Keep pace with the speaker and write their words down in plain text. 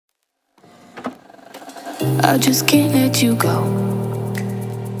I just can't let you go.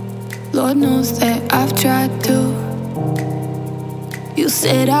 Lord knows that I've tried to. You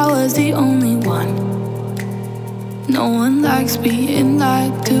said I was the only one. No one likes being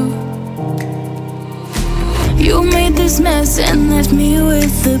lied to. You made this mess and left me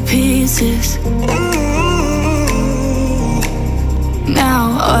with the pieces.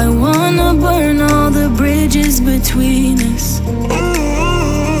 Now I wanna burn all the bridges between us.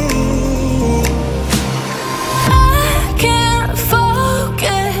 I can't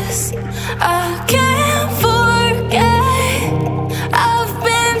focus, I can't forget. I've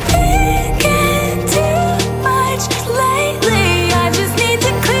been thinking too much lately. I just need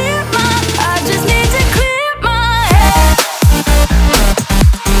to clear my, I just need to clear my head.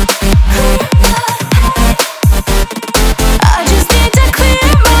 I just need to clear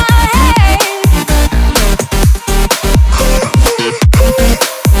my head.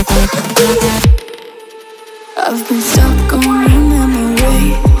 I've been stuck on your memory,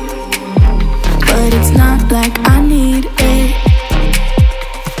 but it's not like I need it.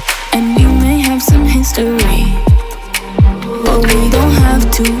 And we may have some history, but we don't have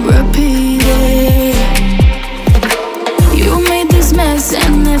to repeat it. You made this mess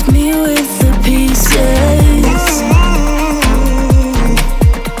and left me with the pieces.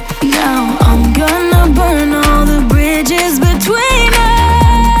 Now I'm gonna burn all the bridges between us.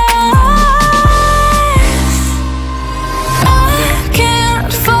 I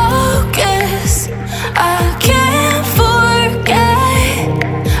can't focus, I can't forget.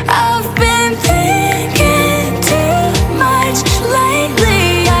 I've been thinking too much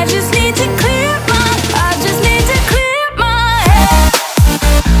lately. I just need to clear my, I just need to clear my head.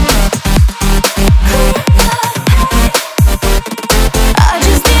 I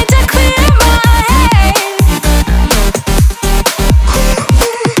just need to clear my head.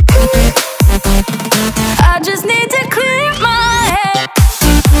 I just need to clear my head.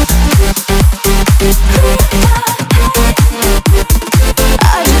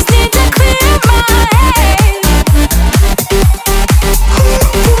 I just need to clear my head.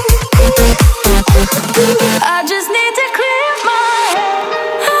 I just need to clear my head.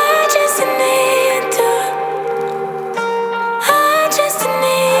 I just need to. I just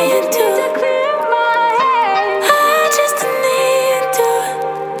need to clear my head. I just need to.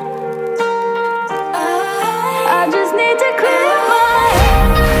 I just need to clear my head.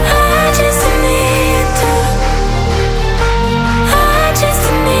 I just need to. I just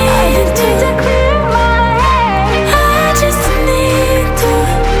need to clear my head. I just need to.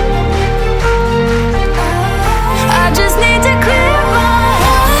 I just need to clear my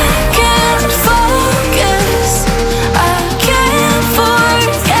head. I can't focus, I can't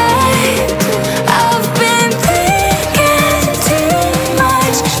forget. I've been thinking too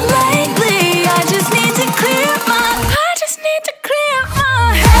much lately. I just need to clear my, I just need to clear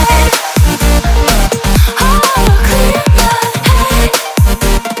my head. Oh, clear my head.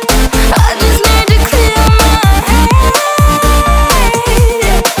 I just need to clear my head. I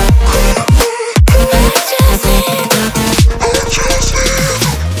just need to.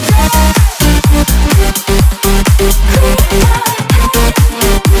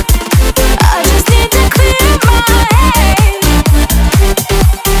 I just need to clear my head.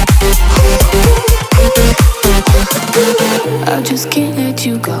 I just can't let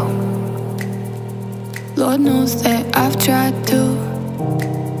you go. Lord knows that I've tried to.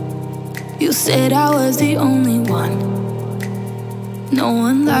 You said I was the only one. No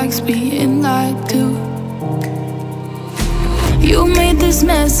one likes being lied to. You made this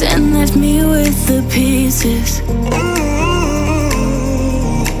mess and left me with the pieces.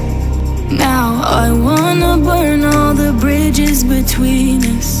 Now I wanna burn all the bridges between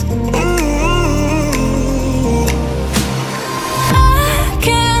us. I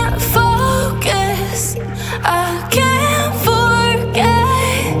can't focus, I can't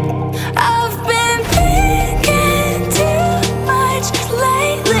forget. I've been thinking too much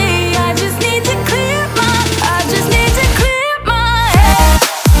lately. I just need to clear my, I just need to clear my head.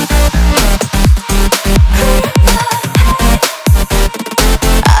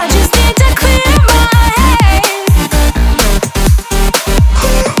 I just need to clear my head.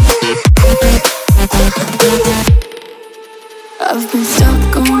 I've been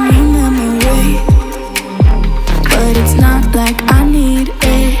stuck on your memory, but it's not like I need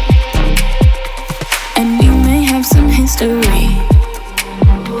it. And we may have some history,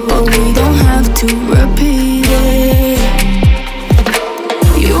 but we don't have to repeat it.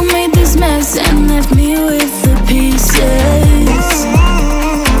 You made this mess and left me with the pieces.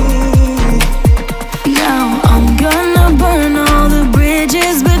 Now I'm gonna burn all the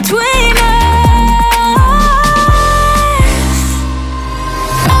bridges between us.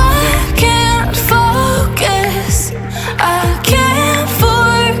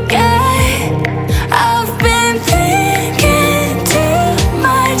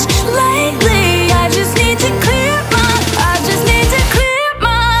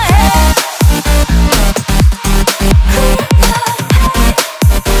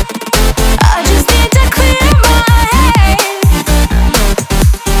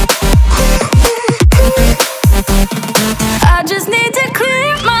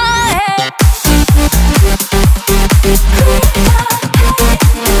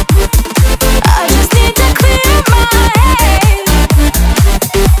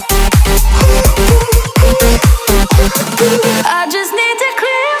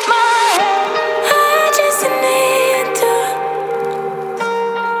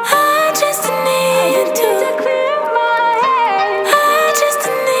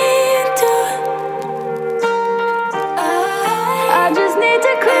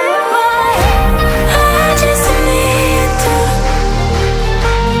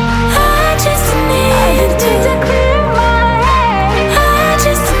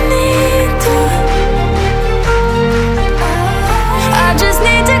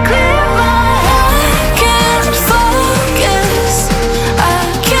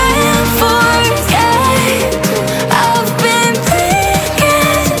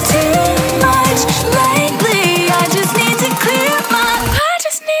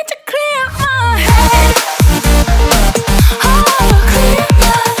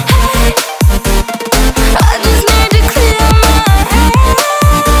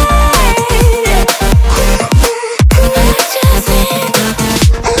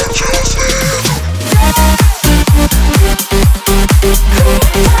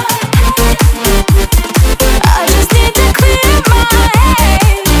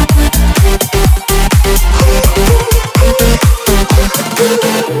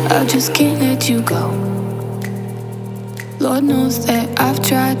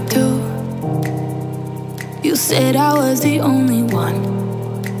 said I was the only one.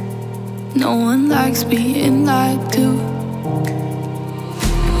 No one likes being lied to.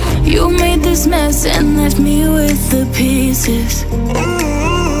 You made this mess and left me with the pieces.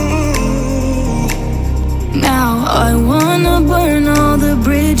 Now I wanna burn all the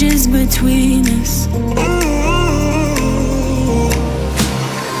bridges between us.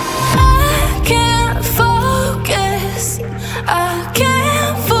 I can't focus, I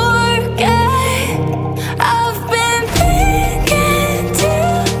can't forget. I've been thinking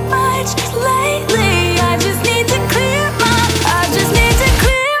too much lately. I just need to clear my, I just need to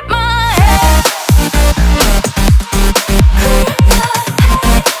clear my head.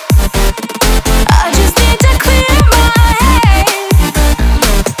 I just need to clear my head.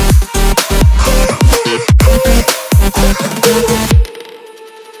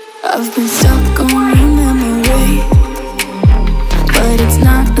 I've been stuck on your memory, but it's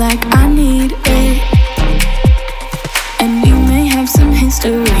not like I need it. And you may have some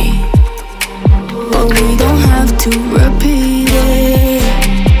history, but we don't have to repeat it.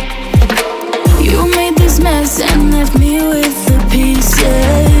 You made this mess and left me with the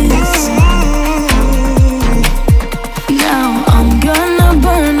pieces. Now I'm gonna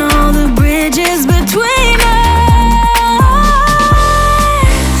burn all the bridges between us.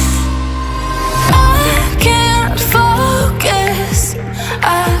 I can't focus,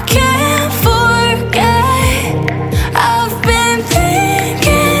 I can't forget. I've been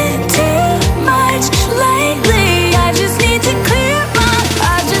thinking too much lately. I just need to clear my,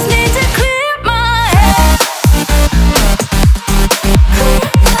 I just need to clear my head.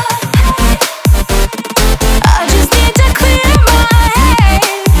 I just need to clear my head.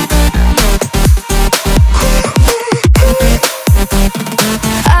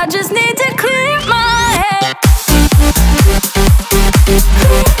 I just need to clear my head.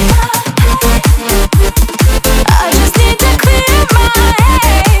 I just need to clear my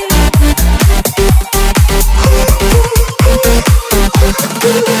head.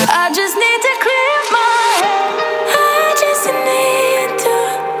 I just need to clear my head. I just need to.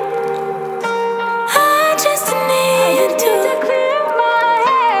 I just need to clear my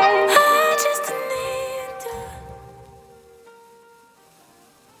head. I just need to.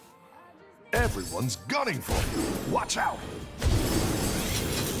 Everyone's gunning for you. Watch out.